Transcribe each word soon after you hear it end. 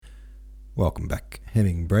Welcome back,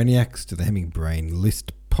 Hemming Brainiacs, to the Hemming Brain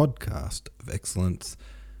List podcast of excellence,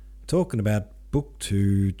 talking about Book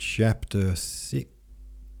 2, Chapter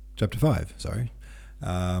 5,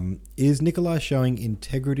 is Nikolai showing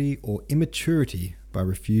integrity or immaturity by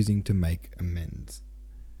refusing to make amends?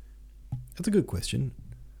 That's a good question.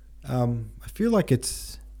 I feel like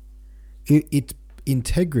it's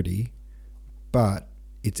integrity, but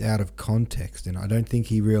it's out of context, and I don't think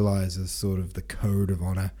he realizes sort of the code of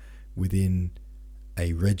honor within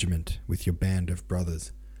a regiment with your band of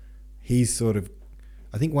brothers. He's sort of,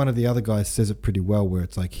 I think one of the other guys says it pretty well, where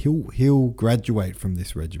it's like he'll graduate from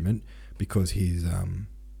this regiment because he's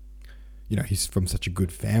he's from such a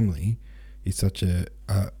good family. He's such a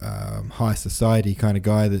high society kind of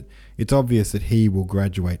guy that it's obvious that he will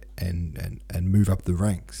graduate and move up the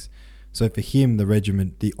ranks. So for him, the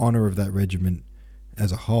regiment, the honor of that regiment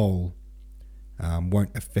as a whole,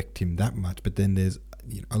 won't affect him that much. But then there's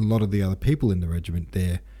a lot of the other people in the regiment,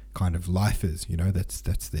 they're kind of lifers,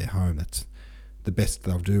 that's their home, that's the best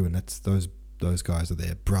they'll do, and that's those guys are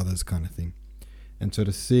their brothers kind of thing. And so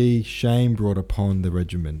to see shame brought upon the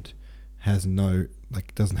regiment doesn't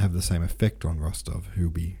have the same effect on Rostov, who'll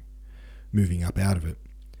be moving up out of it.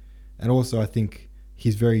 And also I think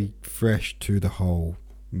he's very fresh to the whole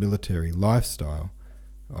military lifestyle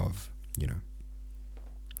of,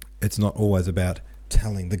 it's not always about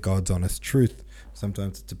telling the God's honest truth.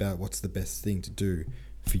 Sometimes it's about what's the best thing to do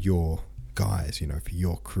for your guys, for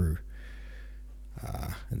your crew.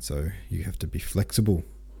 And so you have to be flexible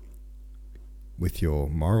with your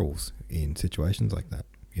morals in situations like that,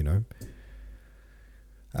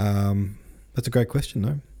 That's a great question,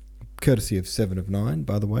 though. Courtesy of 7 of 9,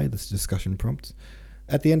 by the way, this discussion prompts.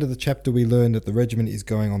 At the end of the chapter, we learn that the regiment is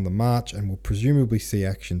going on the march and will presumably see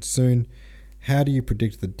action soon. How do you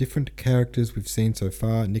predict the different characters we've seen so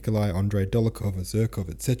far, Nikolai, Andrei, Dolokhov, Zherkov,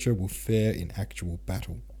 etc., will fare in actual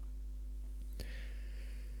battle?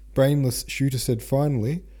 Brainless Shooter said,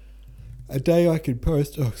 finally, a day I can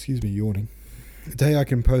post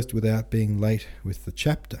without being late with the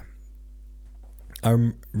chapter.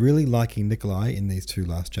 I'm really liking Nikolai in these two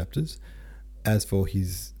last chapters. As for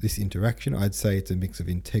this interaction, I'd say it's a mix of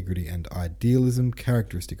integrity and idealism,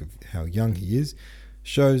 characteristic of how young he is.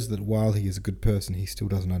 Shows that while he is a good person, he still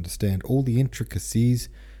doesn't understand all the intricacies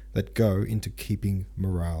that go into keeping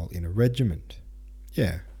morale in a regiment.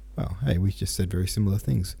 Yeah, well, hey, we just said very similar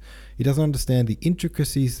things. He doesn't understand the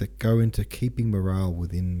intricacies that go into keeping morale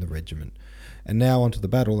within the regiment. And now onto the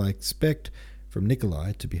battle. I expect from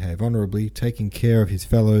Nikolai to behave honourably, taking care of his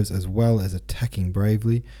fellows as well as attacking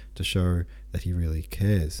bravely to show that he really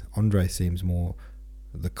cares. Andrei seems more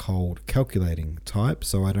the cold, calculating type,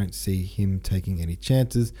 so I don't see him taking any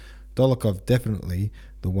chances. Dolokhov definitely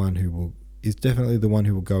the one who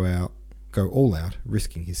will go all out,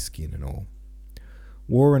 risking his skin and all.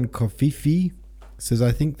 Warren Kofifi says,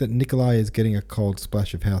 I think that Nikolai is getting a cold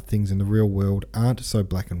splash of how things in the real world aren't so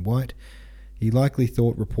black and white. He likely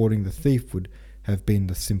thought reporting the thief would have been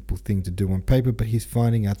the simple thing to do on paper, but he's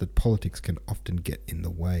finding out that politics can often get in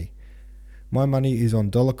the way. My money is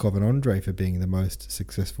on Dolokhov and Andrei for being the most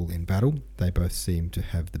successful in battle. They both seem to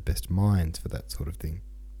have the best minds for that sort of thing.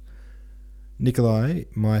 Nikolai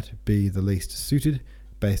might be the least suited,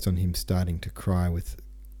 based on him starting to cry with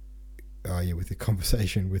the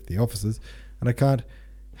conversation with the officers, and I can't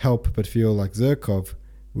help but feel like Zherkov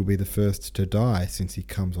will be the first to die since he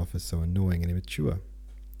comes off as so annoying and immature.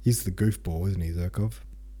 He's the goofball, isn't he, Zherkov?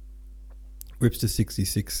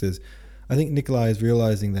 Ripster66 says, I think Nikolai is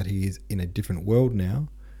realising that he is in a different world now.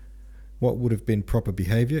 What would have been proper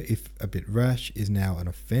behaviour, if a bit rash, is now an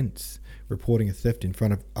offence. Reporting a theft in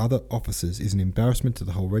front of other officers is an embarrassment to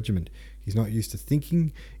the whole regiment. He's not used to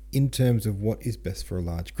thinking in terms of what is best for a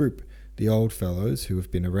large group. The old fellows who have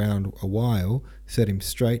been around a while set him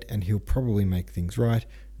straight, and he'll probably make things right,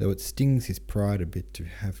 though it stings his pride a bit to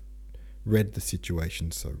have read the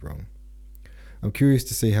situation so wrong. I'm curious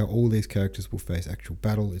to see how all these characters will face actual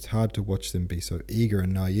battle. It's hard to watch them be so eager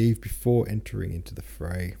and naive before entering into the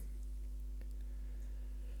fray.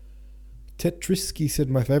 Tetrisky said,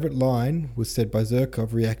 my favourite line was said by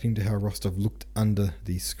Zherkov reacting to how Rostov looked under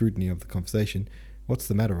the scrutiny of the conversation. What's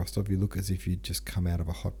the matter, Rostov? You look as if you'd just come out of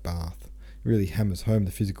a hot bath. It really hammers home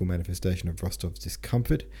the physical manifestation of Rostov's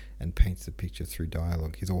discomfort and paints the picture through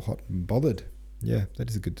dialogue. He's all hot and bothered. Yeah, that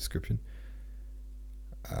is a good description.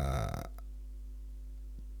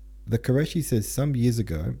 The Qureshi says, some years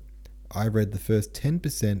ago, I read the first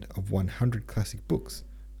 10% of 100 classic books.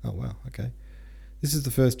 Oh, wow, okay. This is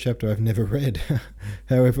the first chapter I've never read.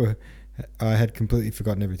 However, I had completely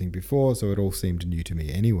forgotten everything before, so it all seemed new to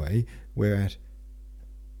me anyway. We're at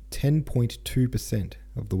 10.2%.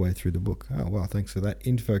 of the way through the book. Oh, wow, thanks for that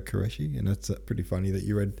info, Qureshi. And it's pretty funny that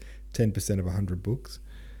you read 10% of 100 books.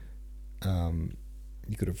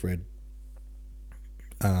 You could have read,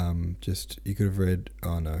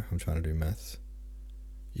 oh no, I'm trying to do maths.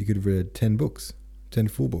 You could have read 10 books, 10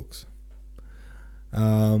 full books.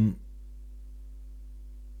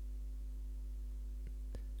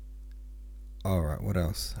 Alright, what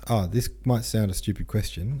else? This might sound a stupid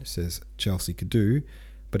question, says Chelsea Cadu,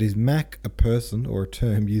 but is Mac a person or a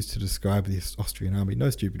term used to describe the Austrian army?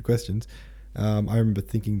 No stupid questions. I remember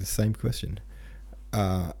thinking the same question.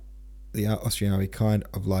 The Austrian army, kind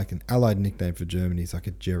of like an allied nickname for Germany, is like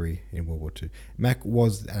a Jerry in World War II. Mac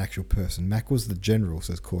was an actual person. Mac was the general,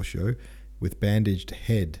 says Corcio, with bandaged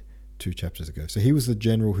head 2 chapters ago. So he was the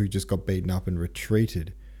general who just got beaten up and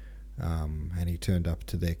retreated. And he turned up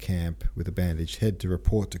to their camp with a bandaged head to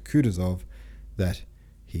report to Kutuzov that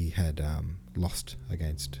he had lost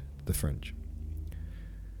against the French.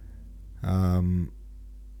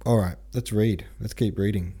 Alright, let's read. Let's keep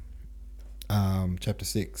reading. Chapter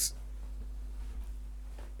 6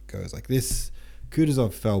 goes like this.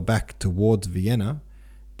 Kutuzov fell back towards Vienna,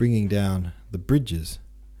 bringing down the bridges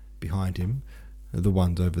behind him, the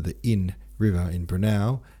ones over the Inn River in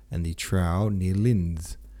Brunau and the Trau near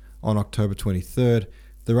Linz. On October 23rd,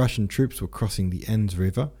 the Russian troops were crossing the Enns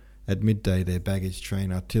River. At midday, their baggage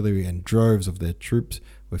train, artillery and droves of their troops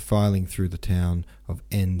were filing through the town of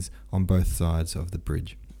Enns on both sides of the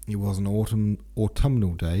bridge. It was an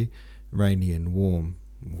autumnal day, rainy and warm.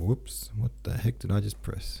 Whoops, what the heck did I just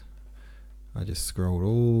press? I just scrolled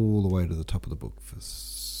all the way to the top of the book for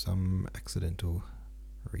some accidental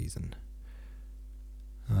reason.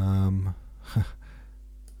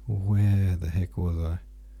 Where the heck was I?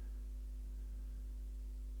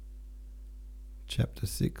 Chapter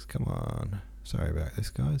 6, come on. Sorry about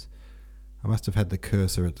this, guys. I must have had the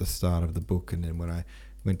cursor at the start of the book, and then when I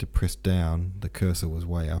went to press down, the cursor was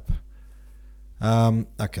way up.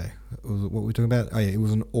 Okay, what were we talking about? Oh yeah, it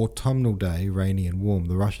was an autumnal day, rainy and warm.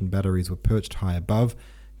 The Russian batteries were perched high above,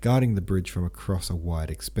 guarding the bridge from across a wide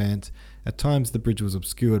expanse. At times the bridge was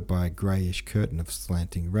obscured by a greyish curtain of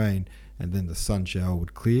slanting rain, and then the sun shower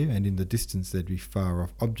would clear, and in the distance there'd be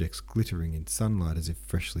far-off objects glittering in sunlight as if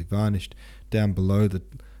freshly varnished. Down below, the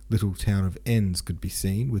little town of Enns could be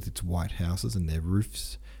seen, with its white houses and their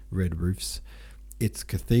roofs, red roofs, its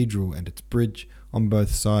cathedral and its bridge, on both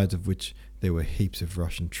sides of which there were heaps of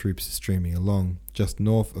Russian troops streaming along. Just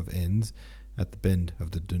north of Enns, at the bend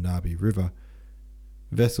of the Danube River,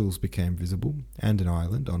 vessels became visible, and an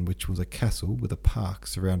island on which was a castle with a park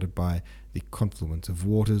surrounded by the confluence of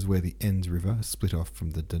waters where the Enns River split off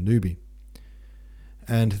from the Danube.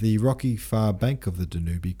 And the rocky far bank of the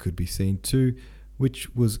Danube could be seen too,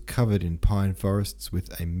 which was covered in pine forests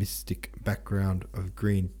with a mystic background of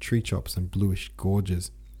green tree tops and bluish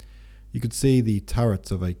gorges. You could see the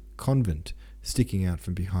turrets of a convent sticking out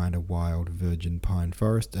from behind a wild virgin pine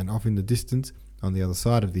forest, and off in the distance, on the other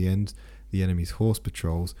side of the Enns, the enemy's horse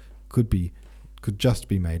patrols could just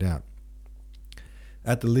be made out.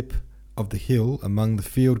 At the lip of the hill, among the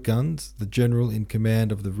field guns, the general in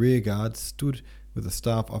command of the rear guard stood with a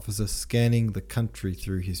staff officer scanning the country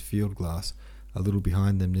through his field glass. A little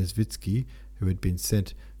behind them, Nesvitsky, who had been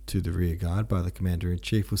sent to the rear guard by the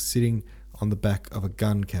commander-in-chief, was sitting on the back of a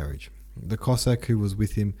gun carriage. The Cossack who was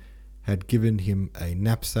with him had given him a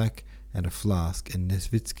knapsack and a flask, and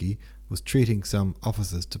Nesvitsky was treating some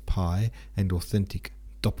officers to pie and authentic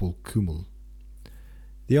doppelkummel.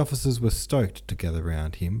 The officers were stoked to gather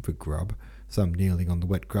round him for grub, some kneeling on the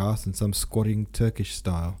wet grass and some squatting Turkish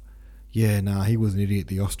style. Yeah, nah, he was an idiot,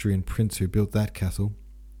 the Austrian prince who built that castle.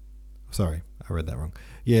 Sorry, I read that wrong.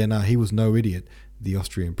 Yeah, nah, he was no idiot, the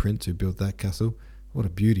Austrian prince who built that castle. What a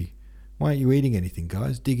beauty. Why aren't you eating anything,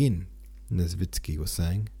 guys? Dig in, Nesvitsky was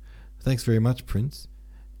saying. Thanks very much, Prince,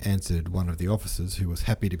 answered one of the officers, who was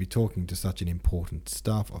happy to be talking to such an important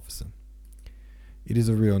staff officer. It is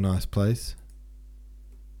a real nice place.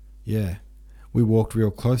 Yeah, we walked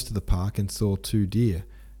real close to the park and saw 2 deer,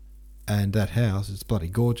 and that house is bloody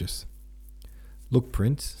gorgeous. Look,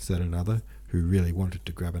 Prince, said another, who really wanted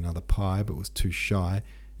to grab another pie but was too shy,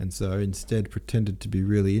 and so instead pretended to be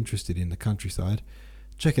really interested in the countryside.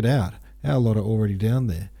 Check it out, our lot are already down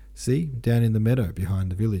there. See, down in the meadow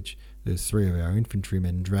behind the village, there's 3 of our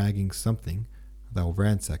infantrymen dragging something. They'll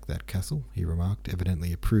ransack that castle, he remarked,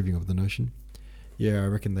 evidently approving of the notion. Yeah, I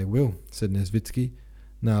reckon they will, said Nesvitsky.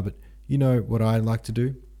 Nah, but you know what I'd like to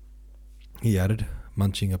do? He added,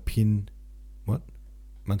 munching a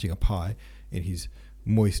pie in his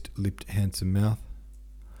moist-lipped, handsome mouth.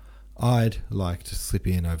 I'd like to slip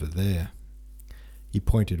in over there. He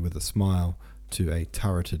pointed with a smile to a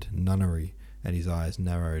turreted nunnery and his eyes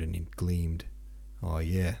narrowed and gleamed. "Oh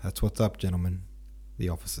yeah, that's what's up, gentlemen." The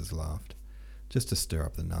officers laughed. "Just to stir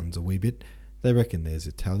up the nuns a wee bit. They reckon there's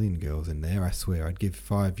Italian girls in there. I swear I'd give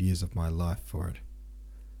 5 years of my life for it."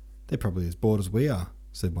 "They're probably as bored as we are,"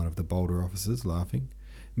 said one of the bolder officers, laughing.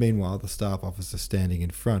 Meanwhile, the staff officer standing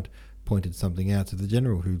in front pointed something out to the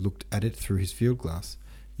general, who looked at it through his field glass.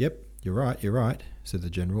 "Yep, you're right," said the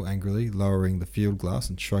general angrily, lowering the field glass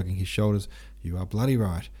and shrugging his shoulders. "You are bloody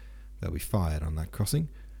right. They'll be fired on that crossing.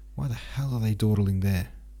 Why the hell are they dawdling there?"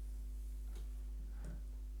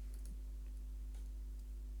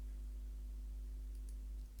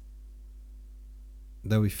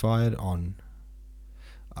 They'll be fired on...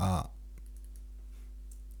 I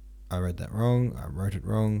read that wrong. I wrote it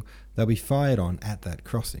wrong. They'll be fired on at that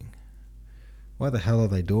crossing. Why the hell are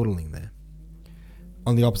they dawdling there?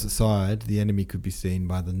 On the opposite side, the enemy could be seen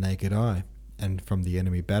by the naked eye, and from the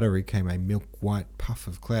enemy battery came a milk-white puff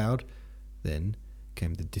of cloud. Then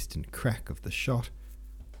came the distant crack of the shot.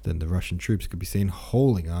 Then the Russian troops could be seen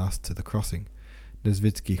hauling ass to the crossing.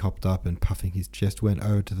 Nesvitsky hopped up and, puffing his chest, went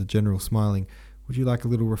over to the general, smiling. "Would you like a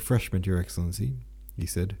little refreshment, Your Excellency?" he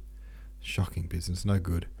said. "Shocking business, no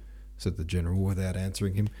good," said the general without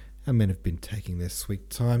answering him. "Our men have been taking their sweet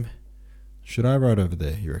time." "Should I ride over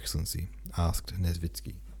there, Your Excellency?" asked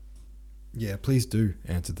Nesvitsky. "Yeah, please do,"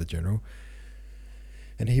 answered the general.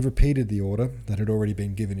 And he repeated the order that had already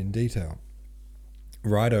been given in detail.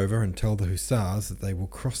 "Ride over and tell the hussars that they will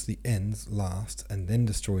cross the ends last and then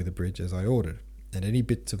destroy the bridge as I ordered. And any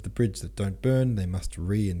bits of the bridge that don't burn, they must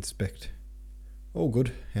re-inspect." "All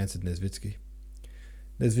good," answered Nesvitsky.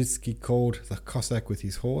 Nesvitsky called the Cossack with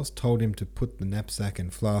his horse, told him to put the knapsack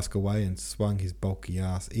and flask away, and swung his bulky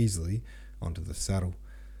ass easily onto the saddle.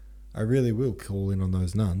 "I really will call in on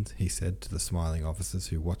those nuns," he said to the smiling officers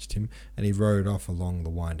who watched him, and he rode off along the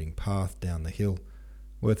winding path down the hill.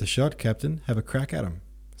 "Worth a shot, Captain. Have a crack at 'em,"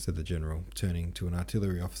 said the general, turning to an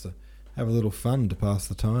artillery officer. "Have a little fun to pass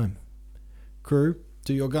the time." "Crew,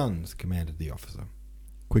 to your guns," commanded the officer.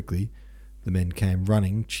 Quickly, the men came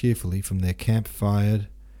running cheerfully from their campfire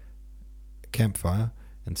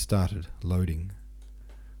and started loading.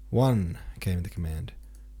 "One," came the command.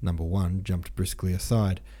 Number 1 jumped briskly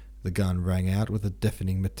aside. The gun rang out with a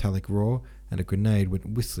deafening metallic roar, and a grenade went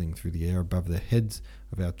whistling through the air above the heads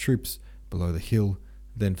of our troops below the hill,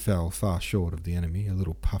 then fell far short of the enemy, a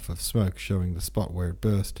little puff of smoke showing the spot where it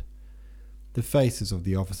burst. The faces of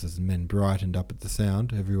the officers and men brightened up at the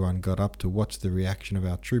sound. Everyone got up to watch the reaction of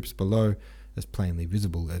our troops below, as plainly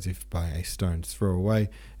visible as if by a stone's throw away,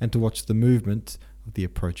 and to watch the movements of the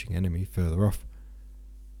approaching enemy further off.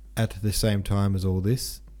 At the same time as all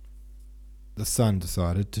this, the sun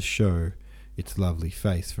decided to show its lovely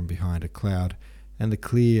face from behind a cloud, and the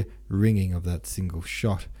clear ringing of that single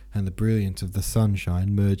shot and the brilliance of the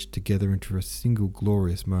sunshine merged together into a single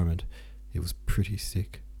glorious moment. It was pretty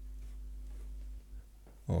sick.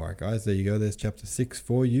 Alright guys, there you go. There's chapter 6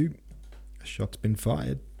 for you. A shot's been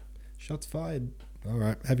fired. Shots fired.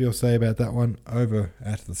 Alright, have your say about that one over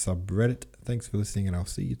at the subreddit. Thanks for listening, and I'll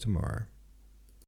see you tomorrow.